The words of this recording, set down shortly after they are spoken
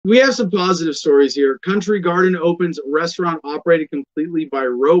We have some positive stories here. Country Garden opens restaurant operated completely by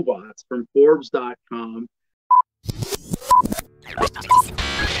robots from Forbes.com.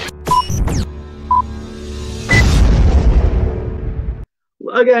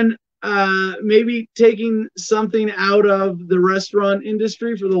 Again, maybe taking something out of the restaurant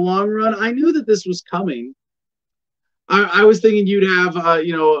industry for the long run. I knew that this was coming. I was thinking you'd have,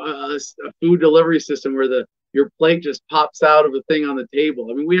 a food delivery system where your plate just pops out of a thing on the table.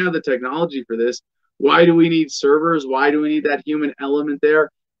 I mean, we have the technology for this. Why do we need servers? Why do we need that human element there?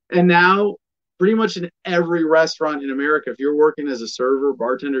 And now, pretty much in every restaurant in America, if you're working as a server,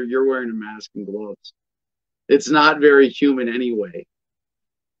 bartender, you're wearing a mask and gloves. It's not very human anyway.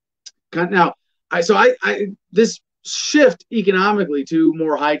 Now, this shift economically to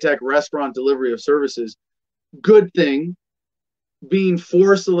more high-tech restaurant delivery of services, good thing. Being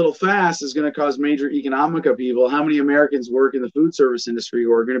forced a little fast is going to cause major economic upheaval. How many Americans work in the food service industry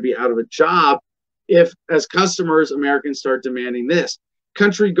who are going to be out of a job if, as customers, Americans start demanding this?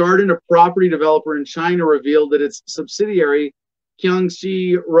 Country Garden, a property developer in China, revealed that its subsidiary,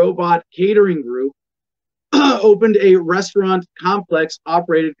 Jiangxi Robot Catering Group, opened a restaurant complex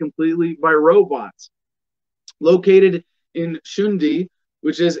operated completely by robots. Located in Shundi,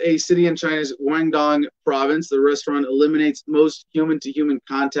 which is a city in China's Guangdong province, the restaurant eliminates most human-to-human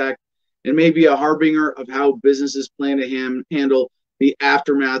contact and may be a harbinger of how businesses plan to handle the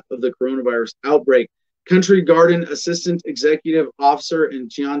aftermath of the coronavirus outbreak. Country Garden Assistant Executive Officer and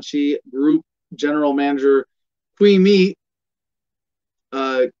Jiangxi Group General Manager Kui Mi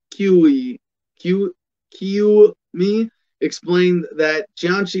explained that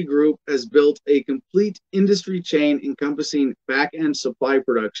Jiangxi Group has built a complete industry chain encompassing back-end supply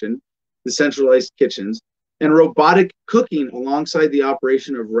production, the centralized kitchens, and robotic cooking alongside the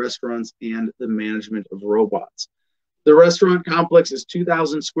operation of restaurants and the management of robots. The restaurant complex is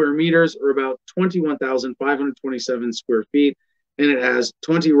 2,000 square meters, or about 21,527 square feet, and it has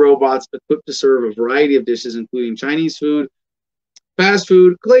 20 robots equipped to serve a variety of dishes, including Chinese food, fast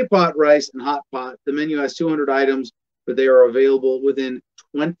food, clay pot rice, and hot pot. The menu has 200 items, but they are available within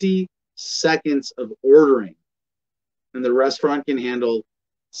 20 seconds of ordering. And the restaurant can handle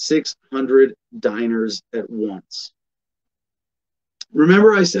 600 diners at once.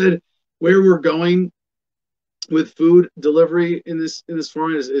 Remember I said where we're going with food delivery in this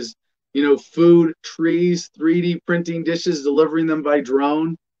format is food trees, 3D printing dishes, delivering them by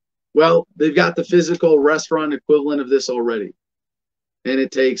drone. Well, they've got the physical restaurant equivalent of this already. And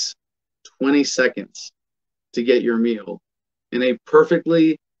it takes 20 seconds to get your meal in a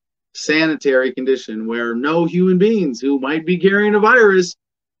perfectly sanitary condition where no human beings who might be carrying a virus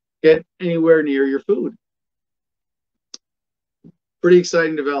get anywhere near your food. Pretty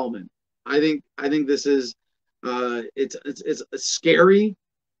exciting development. I think this is it's scary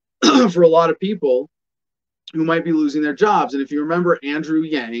for a lot of people who might be losing their jobs. And if you remember Andrew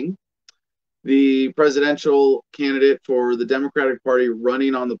Yang, the presidential candidate for the Democratic Party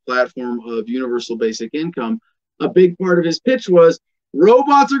running on the platform of universal basic income, a big part of his pitch was,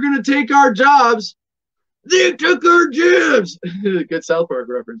 robots are going to take our jobs. They took our jobs. Good South Park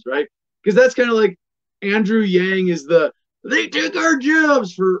reference, right? Because that's kind of like Andrew Yang is they took our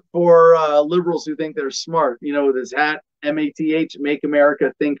jobs for liberals who think they're smart, with his hat, MATH, Make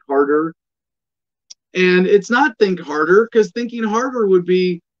America Think Harder. And it's not think harder, because thinking harder would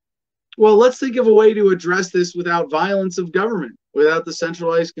be, well, let's think of a way to address this without violence of government, without the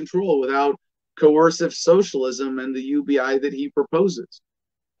centralized control, without coercive socialism and the UBI that he proposes.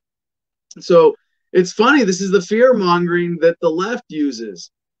 So it's funny, this is the fear-mongering that the left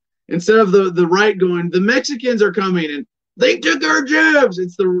uses. Instead of the right going, the Mexicans are coming and they took our jobs.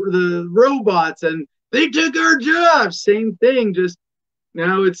 It's the robots and they took our jobs. Same thing, just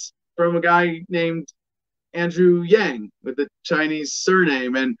now it's from a guy named Andrew Yang with a Chinese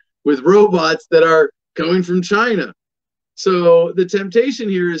surname and with robots that are coming from China. So the temptation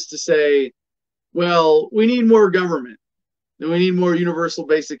here is to say, well, we need more government and we need more universal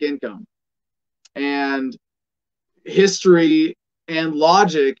basic income. And history and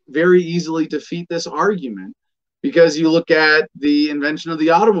logic very easily defeat this argument, because you look at the invention of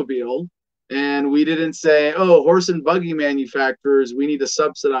the automobile and we didn't say, oh, horse and buggy manufacturers, we need to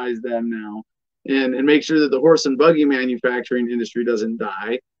subsidize them now and make sure that the horse and buggy manufacturing industry doesn't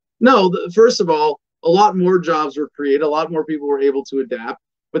die. No, first of all, a lot more jobs were created, a lot more people were able to adapt,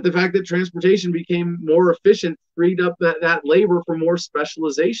 but the fact that transportation became more efficient freed up that labor for more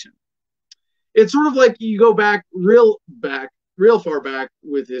specialization. It's sort of like you go real far back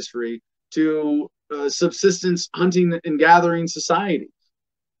with history to subsistence hunting and gathering societies,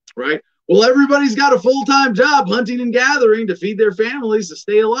 right? Well, everybody's got a full-time job hunting and gathering to feed their families to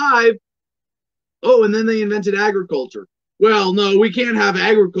stay alive. Oh, and then they invented agriculture. Well, no, we can't have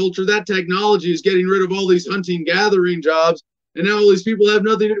agriculture. That technology is getting rid of all these hunting gathering jobs. And now all these people have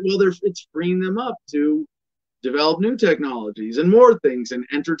nothing to do. Well, it's freeing them up to develop new technologies and more things and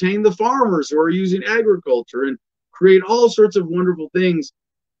entertain the farmers who are using agriculture and create all sorts of wonderful things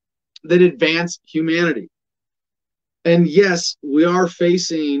that advance humanity. And yes, we are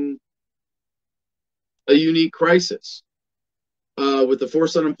facing a unique crisis with the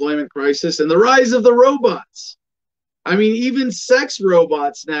forced unemployment crisis and the rise of the robots. I mean, even sex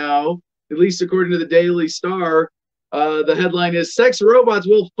robots now, at least according to the Daily Star, the headline is "Sex robots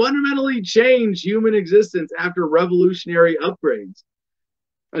will fundamentally change human existence after revolutionary upgrades."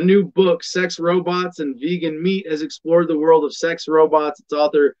 A new book, Sex Robots and Vegan Meat, has explored the world of sex robots. Its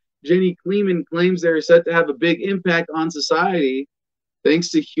author, Jenny Kleeman, claims they are set to have a big impact on society thanks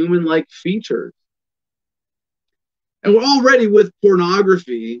to human-like features. And we're already with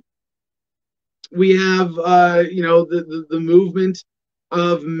pornography. We have, the movement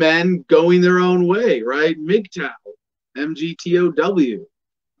of men going their own way, right? MGTOW, MGTOW.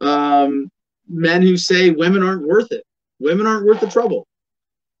 Men who say women aren't worth it. Women aren't worth the trouble.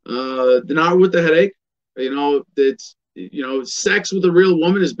 They're not worth the headache. Sex with a real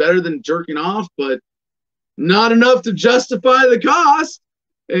woman is better than jerking off, but not enough to justify the cost.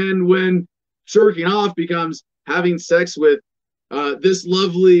 And when jerking off becomes having sex with this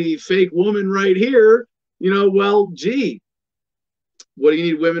lovely fake woman right here, well, gee, what do you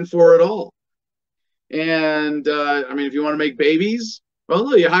need women for at all? And if you want to make babies, well,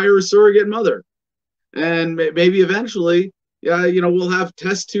 no, you hire a surrogate mother, and maybe eventually, we'll have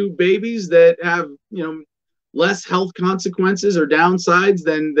test tube babies that have, less health consequences or downsides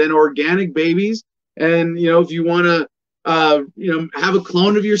than organic babies. And if you want to have a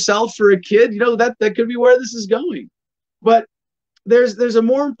clone of yourself for a kid, that could be where this is going. But there's a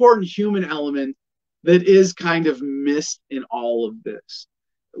more important human element that is kind of missed in all of this.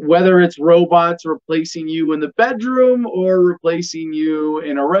 Whether it's robots replacing you in the bedroom or replacing you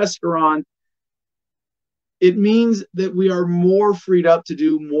in a restaurant, it means that we are more freed up to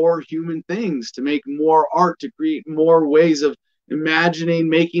do more human things, to make more art, to create more ways of imagining,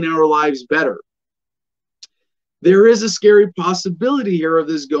 making our lives better. There is a scary possibility here of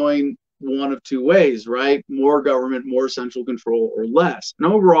this going one of two ways, right? More government, more central control, or less.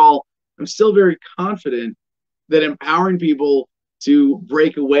 And overall, I'm still very confident that empowering people to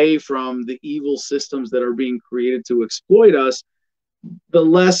break away from the evil systems that are being created to exploit us, the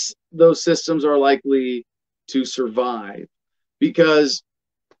less those systems are likely to survive, because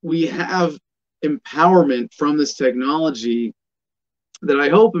we have empowerment from this technology that I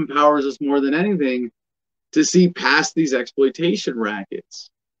hope empowers us more than anything to see past these exploitation rackets.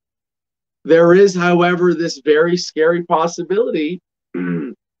 There is, however, this very scary possibility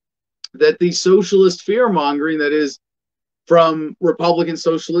that the socialist fear-mongering that is from Republican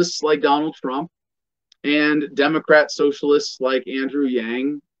socialists like Donald Trump and Democrat socialists like Andrew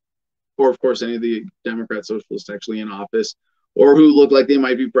Yang, or of course any of the Democrat socialists actually in office, or who look like they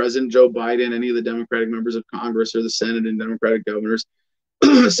might be President Joe Biden, any of the Democratic members of Congress or the Senate and Democratic governors,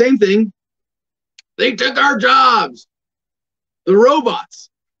 same thing. They took our jobs. The robots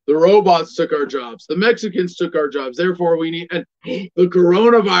took our jobs. The Mexicans took our jobs. Therefore, we need, and the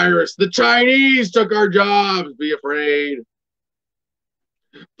coronavirus, the Chinese took our jobs. Be afraid.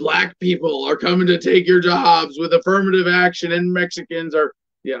 Black people are coming to take your jobs with affirmative action, and Mexicans are,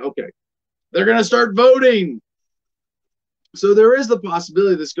 okay. They're going to start voting. So there is the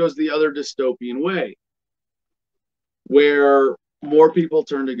possibility this goes the other dystopian way, where more people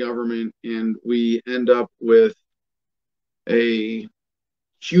turn to government and we end up with a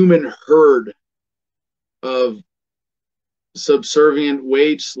human herd of subservient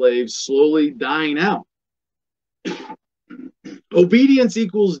wage slaves slowly dying out. Obedience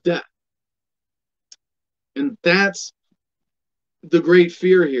equals death. And that's the great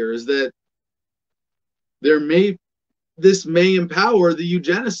fear here, is that this may empower the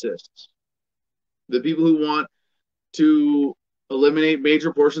eugenicists, the people who want to eliminate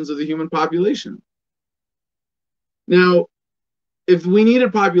major portions of the human population. Now, if we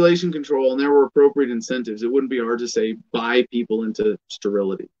needed population control and there were appropriate incentives, it wouldn't be hard to say buy people into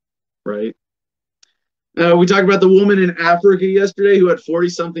sterility, right? We talked about the woman in Africa yesterday who had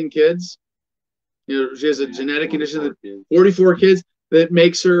 40-something kids. She has a genetic condition, 44 kids, that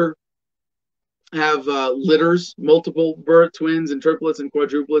makes her have litters, multiple birth, twins and triplets and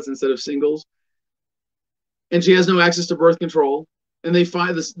quadruplets instead of singles. And she has no access to birth control. And they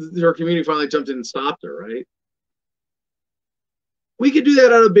find this, her community finally jumped in and stopped her, right? We could do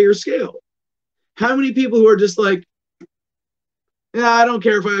that on a bigger scale. How many people who are just like, yeah, I don't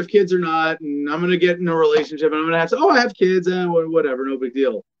care if I have kids or not, and I'm going to get in a relationship, and I'm going to have to, oh, I have kids, whatever, no big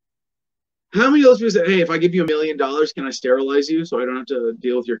deal. How many of those people say, hey, if I give you $1 million, can I sterilize you so I don't have to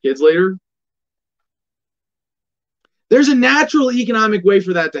deal with your kids later? There's a natural economic way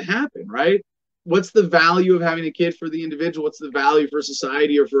for that to happen, right? What's the value of having a kid for the individual? What's the value for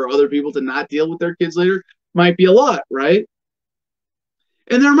society or for other people to not deal with their kids later? Might be a lot, right?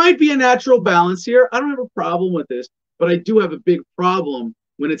 And there might be a natural balance here. I don't have a problem with this, but I do have a big problem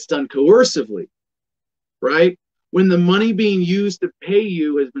when it's done coercively, right? When the money being used to pay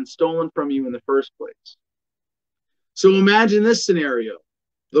you has been stolen from you in the first place. So imagine this scenario.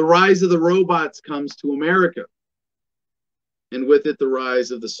 The rise of the robots comes to America, and with it, the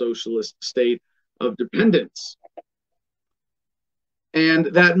rise of the socialist state of dependence. And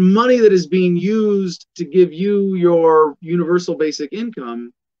that money that is being used to give you your universal basic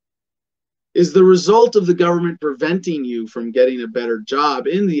income is the result of the government preventing you from getting a better job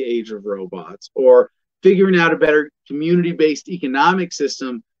in the age of robots, or figuring out a better community-based economic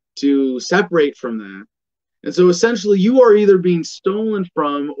system to separate from that. And so essentially you are either being stolen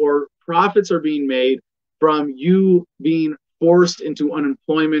from, or profits are being made from you being forced into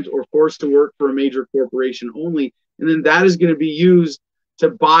unemployment or forced to work for a major corporation only. And then that is going to be used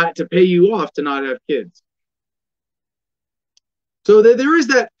to pay you off to not have kids. So there is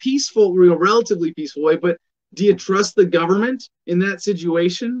that peaceful, relatively peaceful way, but do you trust the government in that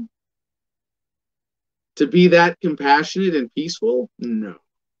situation to be that compassionate and peaceful? No.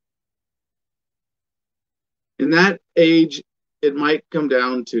 In that age, it might come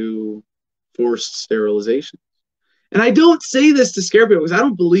down to forced sterilization. And I don't say this to scare people because I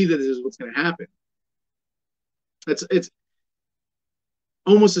don't believe that this is what's going to happen. It's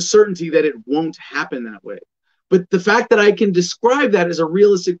almost a certainty that it won't happen that way. But the fact that I can describe that as a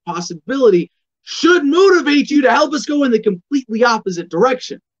realistic possibility should motivate you to help us go in the completely opposite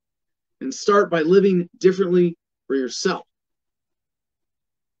direction and start by living differently for yourself.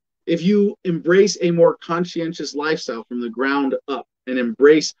 If you embrace a more conscientious lifestyle from the ground up and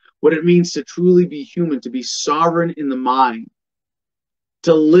embrace what it means to truly be human, to be sovereign in the mind,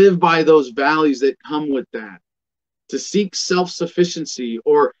 to live by those values that come with that, to seek self-sufficiency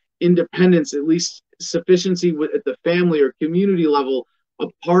or independence, at least sufficiency at the family or community level,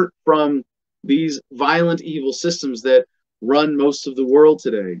 apart from these violent, evil systems that run most of the world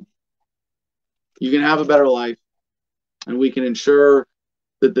today, you can have a better life, and we can ensure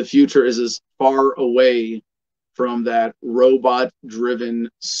that the future is as far away from that robot-driven,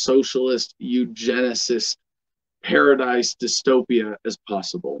 socialist, eugenicist paradise dystopia as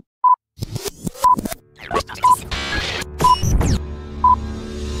possible.